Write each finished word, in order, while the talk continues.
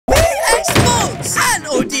Roblox and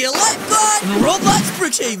ODER LIFEGUARD in Roblox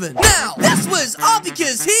Brookhaven. Now, this was all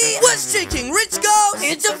because he was tricking rich girls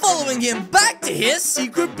into following him back to his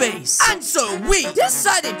secret base. And so we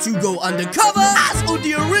decided to go undercover as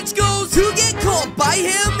ODER rich girls to get caught by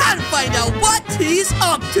him and find out what he's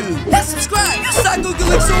up to. Hit subscribe, you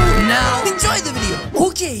Calixo. Now, enjoy the video.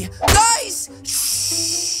 Okay, guys,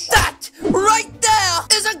 shh, that right there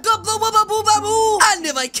is a gobble wubba booba boo. And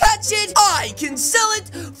if I catch it, I can sell it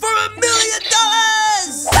for $1 million.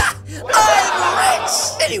 Ha! I'm rich.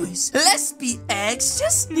 Anyways, let's be extra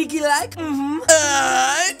sneaky like. And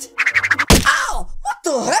ow! What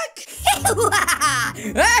the heck?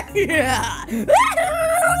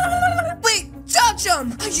 Wait,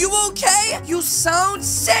 Chum, are you okay? You sound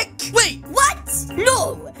sick. Wait, what?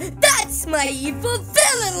 No, that's my evil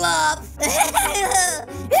villain love.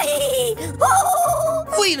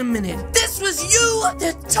 wait a minute. This was you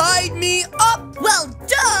that tied me up. Well,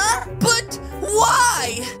 duh. But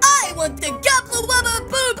why? I want the gobble wubba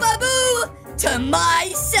boo baboo to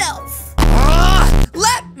myself.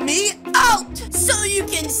 Let me out. So you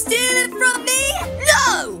can steal it from me?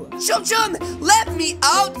 No. Chum, let me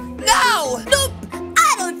out now. Nope,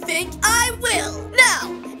 I don't think I will.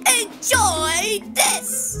 Now, enjoy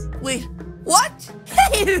this. Wait, what?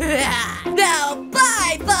 Now,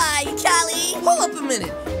 bye-bye, Callie. Hold up a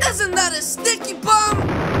minute. Isn't that a sticky bomb?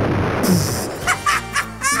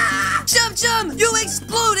 Chum, you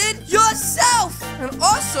exploded yourself. And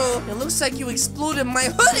also, it looks like you exploded my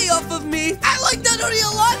hoodie off of me. I like that hoodie a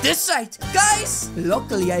lot. This right, guys.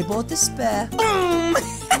 Luckily, I bought the spare. Boom.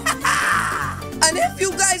 And if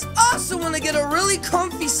you guys also want to get a really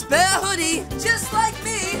comfy spare hoodie, just like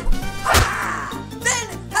me, then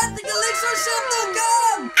at the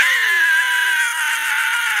CalixoShop.com.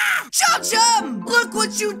 Chum, look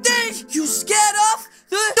what you did. You scared off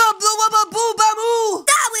the double-wubba-boo-ba-moo.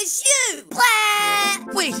 That was you.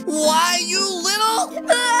 Blah. Wait, why you little?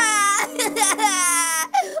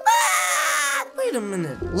 Wait a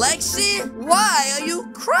minute. Lexi, why are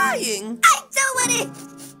you crying? I don't want to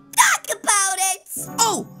talk about it.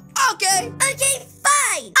 Oh, okay. Okay,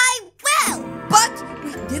 fine. I will. But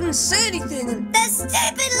we didn't say anything. The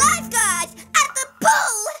stupid lifeguard at the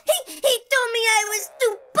pool. He told me I was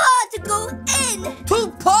too poor to go in. Too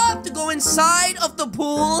poor to go inside of the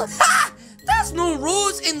pool? Ha! There's no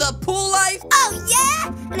rules in the pool life. Oh,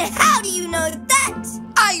 yeah? And how do you know that?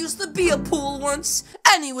 I used to be a pool once.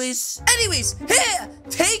 Anyways, here,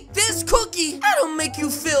 take this cookie. It'll make you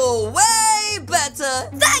feel way better.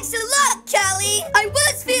 Thanks a lot, Callie. I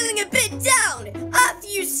was feeling a bit down after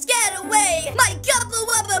you scared away my gobble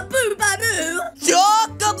wubba boo baboo. Your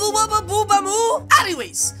gobble wubba boo baboo.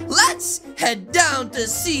 Anyways, let's head down to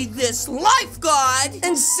see this lifeguard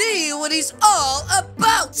and see what he's all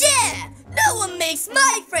about. Yeah. No one makes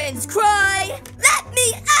my friends cry. Let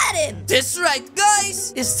me at him. That's right,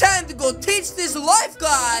 guys. It's time to go teach this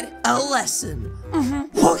lifeguard a lesson.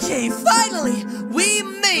 Okay, finally, we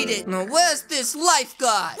made it. Now, where's this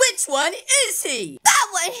lifeguard? Which one is he? That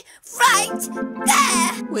one, right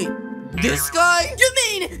there. Wait, this guy? You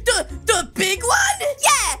mean the big one?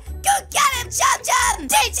 Yeah. Go get him, Chum.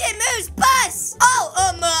 Teach him who's boss. Oh,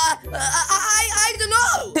 I don't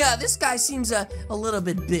know. Yeah, this guy seems a little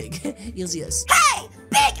bit big. Yes. Hey,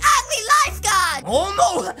 big ugly lifeguard. Oh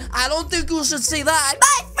no, I don't think you should say that.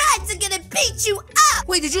 My friends are gonna beat you up.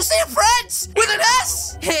 Wait, did you say friends? With an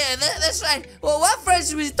S? Yeah, that's right. Well, what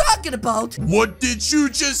friends are we talking about? What did you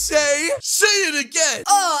just say? Say it again.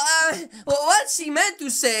 Oh, well, what she meant to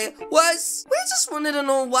say was, we just wanted to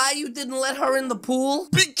know why you didn't let her in the pool.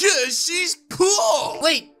 Because she's poor.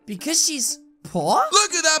 Wait, because she's poor?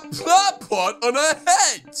 Look at that plant pot on her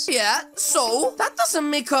head. Yeah, so that doesn't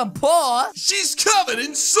make her poor. She's covered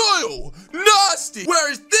in soil. Nasty.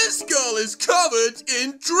 Whereas this girl is covered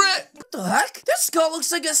in drip. What the heck? This girl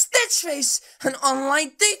looks like a Stitch face on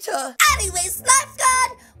online data. Anyways,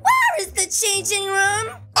 lifeguard, where is the changing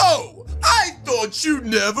room? Oh, I thought you'd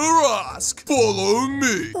never ask. Follow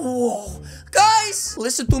me. Whoa. Guys,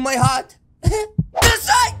 listen to my heart. That's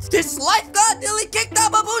right! This lifeguard nearly kicked our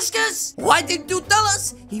babushkas! Why didn't you tell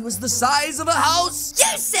us he was the size of a house?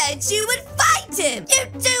 You said you would fight him! You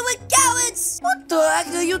two were cowards! What the heck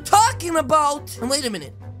are you talking about? And wait a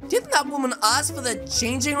minute. Didn't that woman ask for the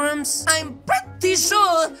changing rooms? I'm pretty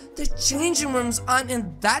sure the changing rooms aren't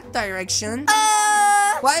in that direction.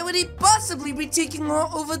 Why would he possibly be taking her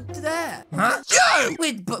over there? Huh? Yo!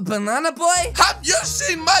 Wait, Banana Boy? Have you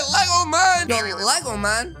seen my Lego man? Your Lego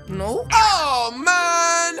man? No? Oh,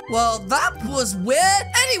 man! Well, that was weird.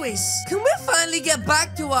 Anyways, can we finally get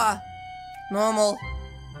back to our normal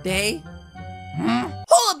day?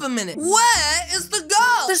 Hold up a minute. Where is the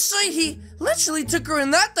girl? The shiny literally took her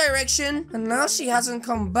in that direction, and now she hasn't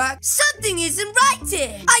come back. Something isn't right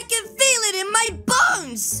here. I can feel it in my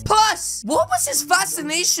bones. Plus, what was his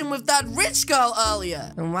fascination with that rich girl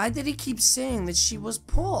earlier? And why did he keep saying that she was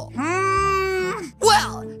poor?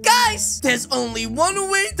 Well, guys, there's only one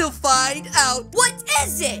way to find out. What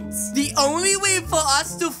is it? The only way for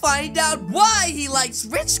us to find out why he likes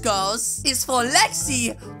rich girls is for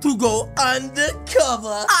Lexi to go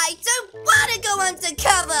undercover. I don't want to go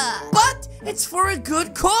undercover. But it's for a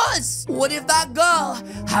good cause. What if that girl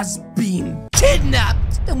has been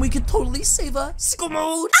kidnapped? Then we could totally save her. Sicko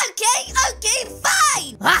mode. Okay,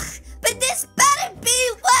 fine. But this better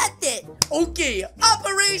be worth it. Okay,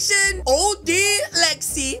 Operation ODER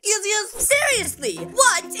Lexi. Seriously,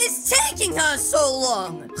 what is taking her so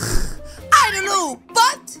long? I don't know,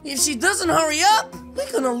 but if she doesn't hurry up,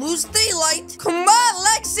 we're gonna lose daylight. Come on,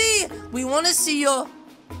 Lexi. We want to see your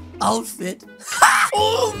outfit.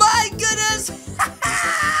 Oh my goodness.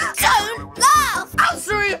 Don't laugh. I'm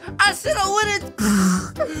sorry, I said I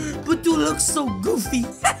wouldn't. But you look so goofy.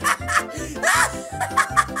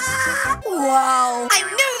 Wow. I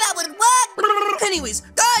knew that would work. Anyways,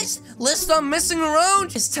 guys, let's stop messing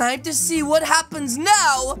around. It's time to see what happens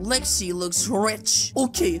now. Lexi looks rich.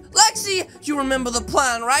 Okay, Lexi, you remember the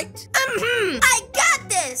plan, right? I got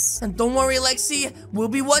this. And don't worry, Lexi, we'll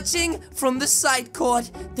be watching from the side court.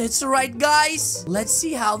 That's right, guys. Let's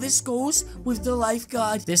see how this goes with the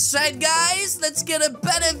lifeguard. This side, guys, let's get a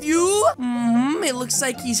better view. It looks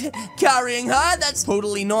like he's carrying her. That's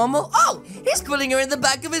totally normal. Oh, he's putting her in the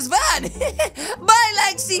back of his van. Bye,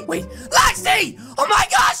 Lexi. Wait, Lexi! Oh my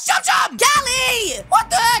gosh, Chum! Callie! What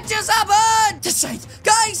the heck just happened? That's right,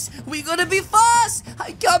 guys, we're gonna be fast.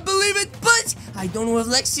 I can't believe it, but I don't know if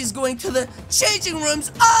Lexi's going to the changing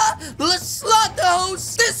rooms. Let's slot the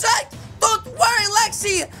house. This right. Don't worry,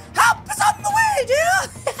 Lexi. Help is on the way,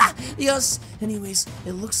 dude. Yes. Anyways,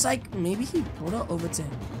 it looks like maybe he brought her over to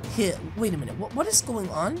here. Wait a minute. What is going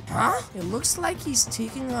on? Huh? It looks like he's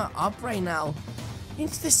taking her up right now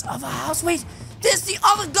into this other house. Wait. There's the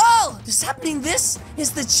other girl! This happening, this is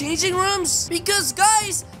the changing rooms. Because,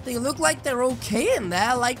 guys, they look like they're okay in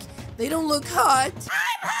there. Like, they don't look hurt.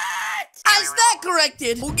 I'm hurt! Is that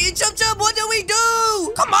corrected? Okay, Chum Chum, what do we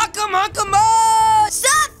do? Come on, come on, come on!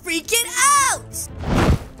 Stop freaking out!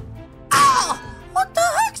 Ow! What the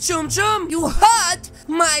heck, Chum Chum? You hurt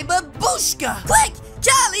my babushka! Quick,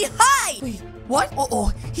 Charlie, hide! Wait. What?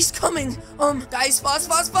 Uh-oh, he's coming. Guys, fast.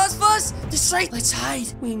 That's right, let's hide.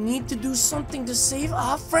 We need to do something to save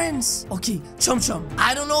our friends. Okay, Chum Chum,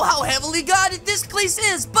 I don't know how heavily guarded this place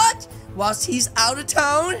is, but whilst he's out of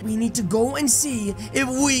town, we need to go and see if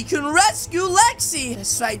we can rescue Lexi.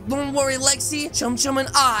 That's right, don't worry, Lexi. Chum Chum and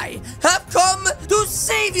I have come to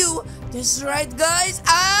save you. That's right, guys,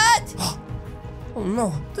 and... Oh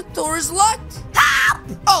no, the door is locked.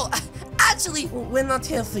 Help! Oh, actually, we're not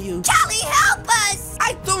here for you. Callie, help us!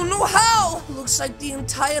 I don't know how. Looks like the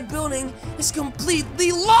entire building is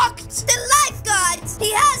completely locked. The lifeguard!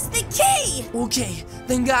 He has the key! Okay,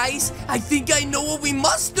 then guys, I think I know what we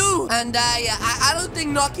must do. And I don't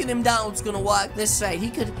think knocking him down is gonna work. This right, he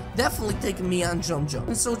could definitely take me on Chum Chum.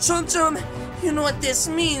 And so Chum Chum, you know what this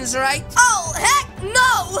means, right? Oh, heck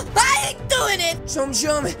no! I ain't doing it! Chum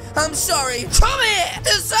Chum, I'm sorry. Come here!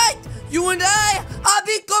 This right! You and I are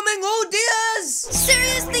becoming ODers!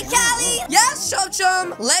 Seriously, Callie? Yes, Chum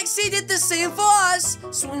Chum! Lexi did the same for us,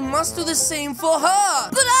 so we must do the same for her!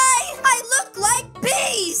 But I look like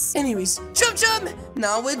bees! Anyways, Chum Chum,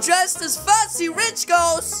 now we're dressed as fancy rich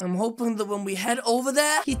girls! I'm hoping that when we head over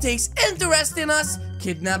there, he takes interest in us,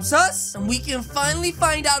 kidnaps us, and we can finally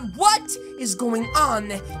find out what is going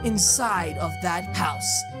on inside of that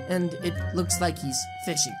house. And it looks like he's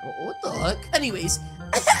fishing. Oh, what the heck? Anyways,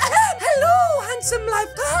 hello, handsome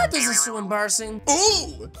lifeguard. This is so embarrassing.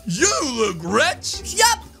 Ooh, you look rich.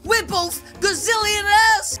 Yup, we're both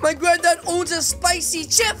gazillionaires. My granddad owns a spicy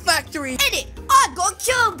chip factory. In it, I got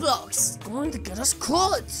kill blocks. Going to get us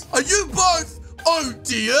caught. Are you both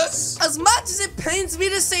odious? As much as it pains me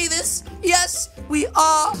to say this, yes, we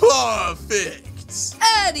are. Perfect.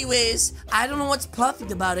 Anyways, I don't know what's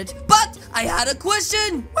perfect about it, but I had a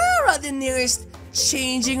question. Where are the nearest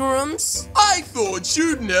changing rooms? I thought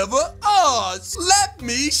you'd never ask. Let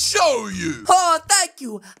me show you. Oh, thank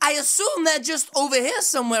you. I assume they're just over here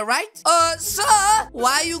somewhere, right? Sir,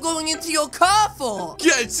 why are you going into your car for?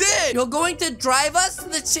 Get in. You're going to drive us to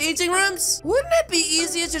the changing rooms? Wouldn't it be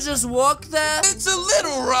easier to just walk there? It's a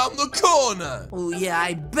little round the corner. Oh, yeah,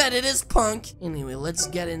 I bet it is, punk. Anyway, let's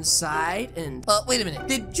get inside and... wait a minute.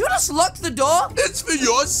 Did you just lock the door? It's for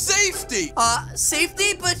your safety.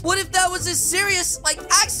 Safety? But what if that was a serious serious, like,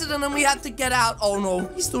 accident and we have to get out. Oh, no.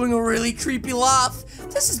 He's doing a really creepy laugh.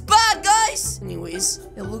 This is bad, guys. Anyways,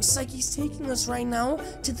 it looks like he's taking us right now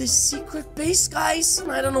to the secret base, guys.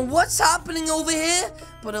 And I don't know what's happening over here,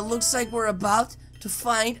 but it looks like we're about to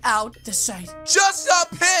find out the site. Just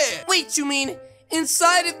up here! Wait, you mean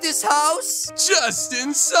inside of this house? Just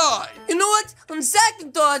inside! You know what? On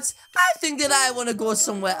second thoughts, I think that I want to go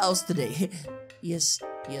somewhere else today. Yes.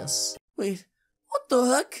 Wait, what the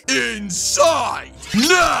heck? Inside!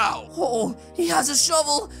 Now! Oh, he has a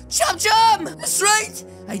shovel. Chum Chum! That's right!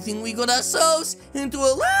 I think we got ourselves into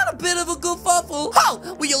a little bit of a kerfuffle.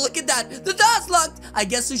 Oh, will you look at that? The door's locked. I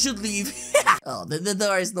guess we should leave. Oh, the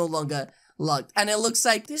door is no longer locked. And it looks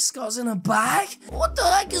like this goes in a bag? What the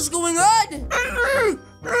heck is going on?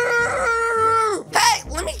 Hey,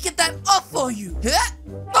 let me get that off for you.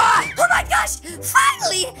 Oh my gosh!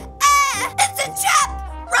 Finally! It's a trap!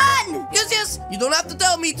 Run! Yes, you don't have to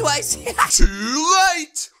tell me twice. Too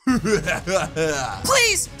late!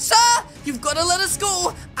 Please, sir, you've got to let us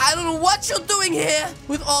go. I don't know what you're doing here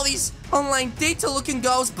with all these online data-looking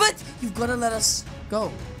girls, but you've got to let us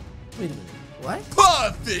go. Wait a minute, what?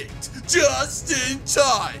 Perfect! Just in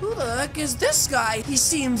time! Who the heck is this guy? He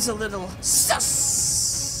seems a little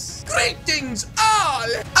sus. Greetings all!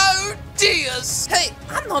 Oh dears! Hey,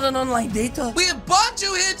 I'm not an online data. We brought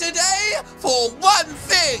you here today for one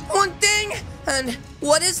thing! One thing? And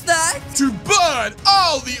what is that? To burn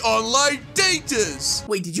all the online datas!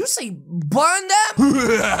 Wait, did you say burn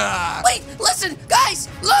them? Wait, listen, guys,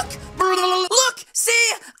 look! Look,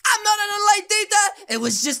 see? I'm not an online data. It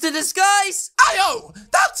was just a disguise. Ayo,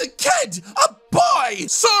 that's a kid, a boy.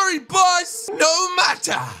 Sorry, boss. No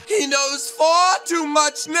matter. He knows far too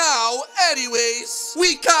much now anyways.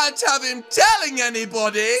 We can't have him telling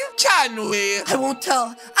anybody, can we? I won't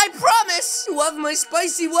tell. I promise. You have my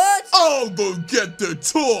spicy word. I'll go get the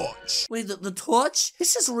torch. Wait, the torch?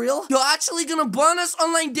 This is real? You're actually gonna burn us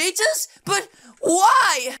online datas? But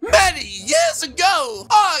why? Many years ago,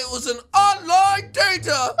 I was an online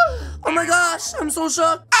data. Oh my gosh, I'm so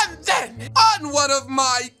shocked. And then, on one of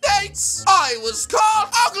my dates, I was called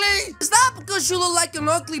ugly. Is that because you look like an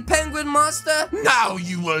ugly penguin monster? Now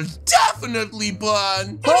you will definitely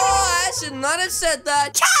burn. Oh, I should not have said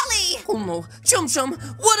that. Callie! Oh no, Chum Chum,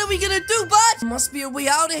 what are we gonna do, bud? There must be a way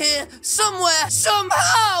out of here, somewhere,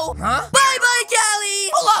 somehow. Huh? Bye-bye, Callie!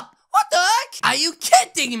 Hold up! What the heck? Are you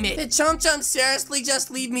kidding me? Did Chum Chum seriously just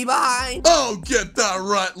leave me behind? I'll get that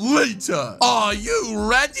right later. Are you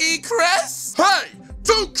ready, Chris? Hey,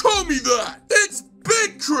 don't call me that. It's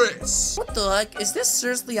Big Chris. What the heck? Is this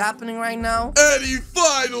seriously happening right now? Any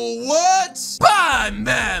final words? Burn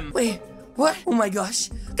them. Wait, what? Oh my gosh.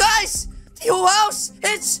 Guys, the whole house,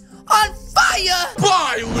 it's on fire.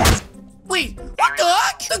 Bye, loser. Wait, what the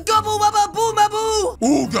heck? The gobble wabba boo maboo!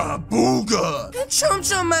 Ooga booga! And Chum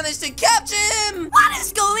Chum managed to capture him! What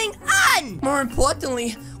is going on? More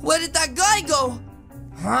importantly, where did that guy go?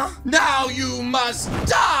 Huh? Now you must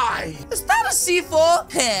die! Is that a C4?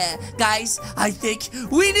 Heh, guys, I think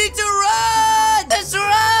we need to run! That's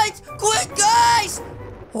right! Quick, guys!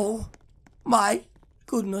 Oh my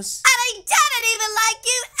goodness. And I didn't even like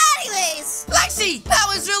you anyways! Lexi, that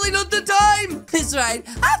was really not the time! That's right,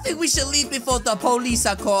 I think we should leave before the police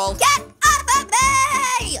are called. Get off of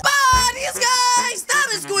me! But yes, guys, that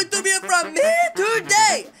is going to be it from me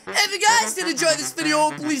today. If you guys did enjoy this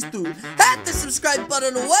video, please do hit the subscribe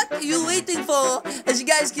button. What are you waiting for? As you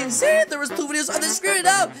guys can see, there was 2 videos on the screen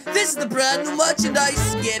now. This is the brand new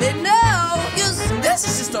merchandise. Get it now. Yes, this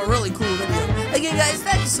is just a really cool video. Again, guys,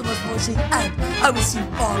 thank you so much for watching, and I will see you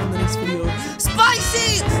all in the next video.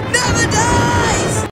 Spicy never dies!